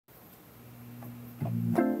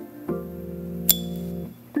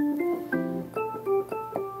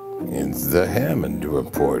It's the Hammond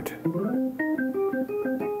Report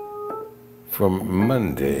from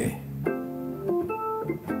Monday,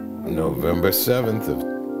 November 7th of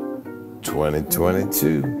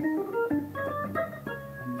 2022.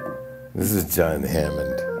 This is Jon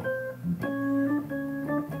Hammond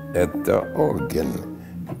at the organ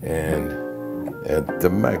and at the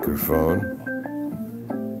microphone,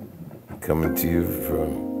 coming to you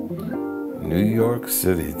from New York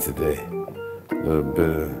City today. A little bit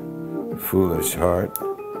of Foolish Heart,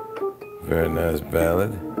 very nice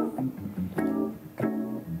ballad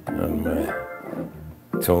on my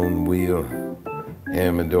tone wheel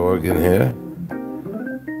Hammond organ here.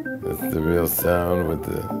 That's the real sound with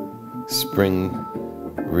the spring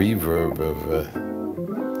reverb of a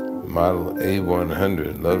Model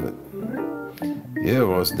A100. Love it. Yeah,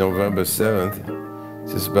 well, it's November 7th.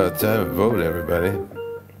 Just about time to vote, everybody.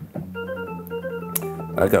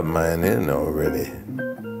 I got mine in already.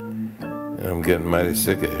 I'm getting mighty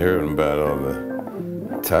sick of hearing about all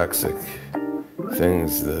the toxic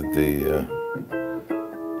things that the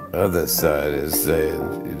other side is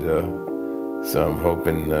saying, you know. So I'm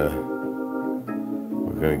hoping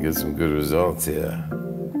we're going to get some good results here.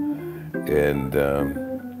 And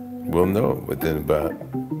we'll know within about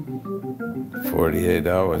 48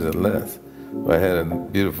 hours or less. Well, I had a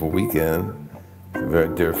beautiful weekend. Very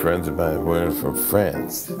dear friends of mine were from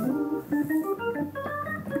France.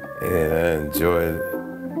 And I enjoyed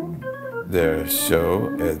their show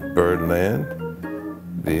at Birdland,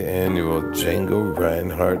 the annual Django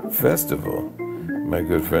Reinhardt Festival. My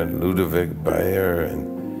good friend Ludovic Bayer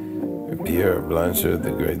and Pierre Blanchard,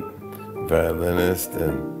 the great violinist,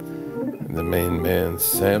 and the main man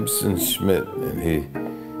Samson Schmidt, and he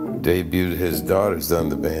debuted his daughters on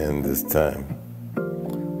the band this time,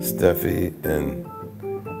 Steffi and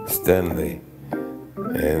Stanley.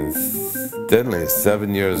 And Stanley is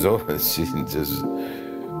 7 years old, and she just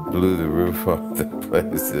blew the roof off the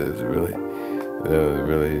place. It was really,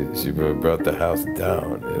 she brought the house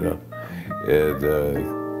down, you know.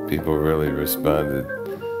 And people really responded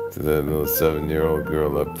to that little 7-year-old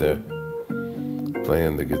girl up there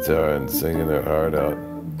playing the guitar and singing her heart out.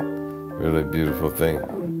 Really beautiful thing.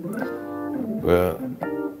 Well,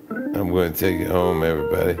 I'm going to take you home,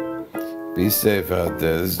 everybody. Be safe out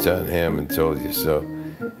there. This is Jon Hammond, told you so.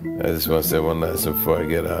 I just want to say one last thing before I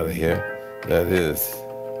get out of here. That is,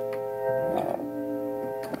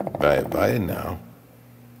 bye-bye now.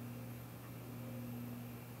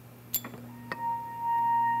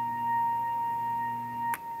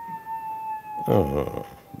 Oh,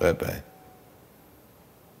 bye-bye.